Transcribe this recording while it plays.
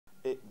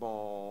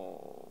bon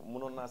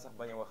mënoon naa sax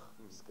bañ a wax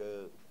parce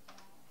que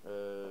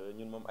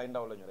ñun moom ay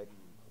ndaw lañu rek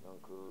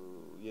donc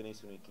yéenay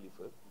suñuy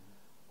kilifa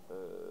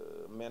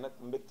mais nag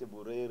mbégte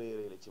bu rëy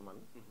rëy la ci man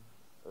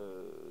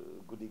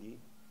guddi gi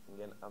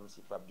ngeen am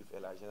si Pape Diouf et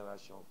la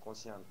génération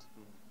consciente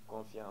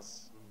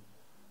confiance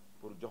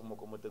pour jox ma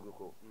ko ma tëgg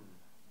ko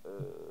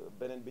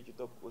beneen bi ci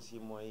topp aussi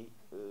mooy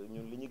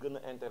ñun li ñu gën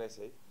a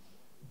intéressé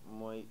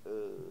mooy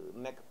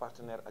nekk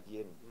partenaire ak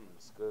yéen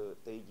parce que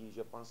tey jii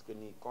je pense que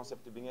ni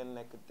concept bi ngeen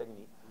nekk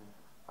technique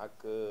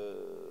ak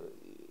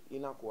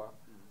inaqua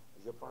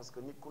je pense que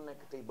nit ku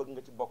nekk tey bëgg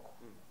nga ci bokk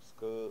parce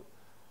que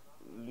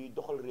luy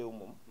doxal réew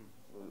moom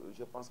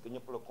je pense que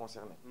ñëpp la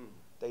concerné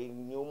tey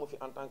ñëw ma fi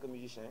en tant que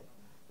musicien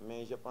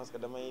mais je pense que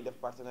damay def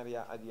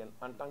partenariat ak yéen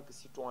en tant que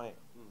citoyen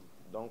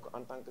donc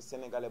en tant que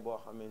sénégalais boo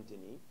xamante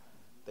ni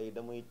tey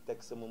damay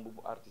teg sama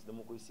mbubbu artiste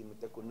dama koy simmi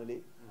teg ko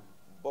nële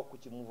bokk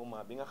ci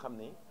mouvement bi nga xam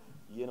ne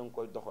yéen a ngi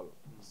koy doxal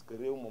parce que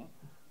réew moom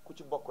ku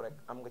ci bokk rek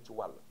am nga ci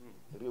wàll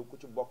réew ku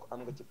ci bokk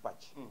am nga ci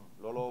pàcc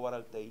looloo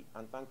waral tey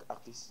en tant que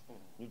artiste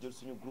ñu jël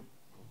suñu groupe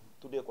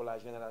tuddee ko la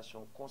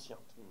génération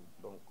consciente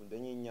donc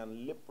dañuy ñaan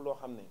lépp loo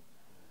xam ne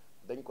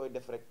dañ koy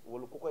def rek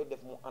wala ku koy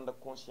def mu ànd ak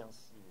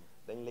conscience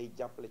dañ lay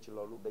jàppale ci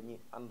loolu dañuy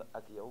ànd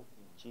ak yow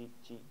ci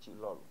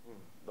loolu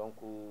donc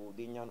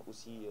di ñaan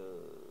aussi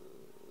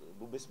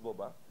bu bés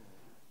booba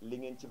li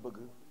ngeen ci bëgg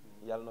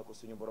yàlla na ko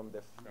suñu borom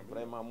def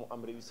vraiment mu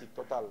am réussite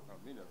totale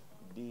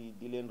di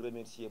leen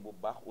remercier bu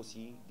baax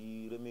aussi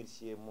di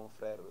remercier mon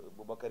frère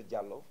Boubacar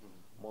Diallo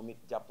moom it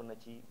jàpp na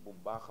ci bu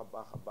baax a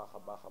baax a baax a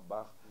baax a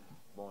baax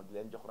bon di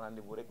leen jox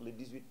rendez-vous rek le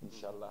 18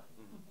 incha allah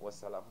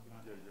wasalaam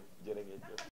jërë ngeen jëf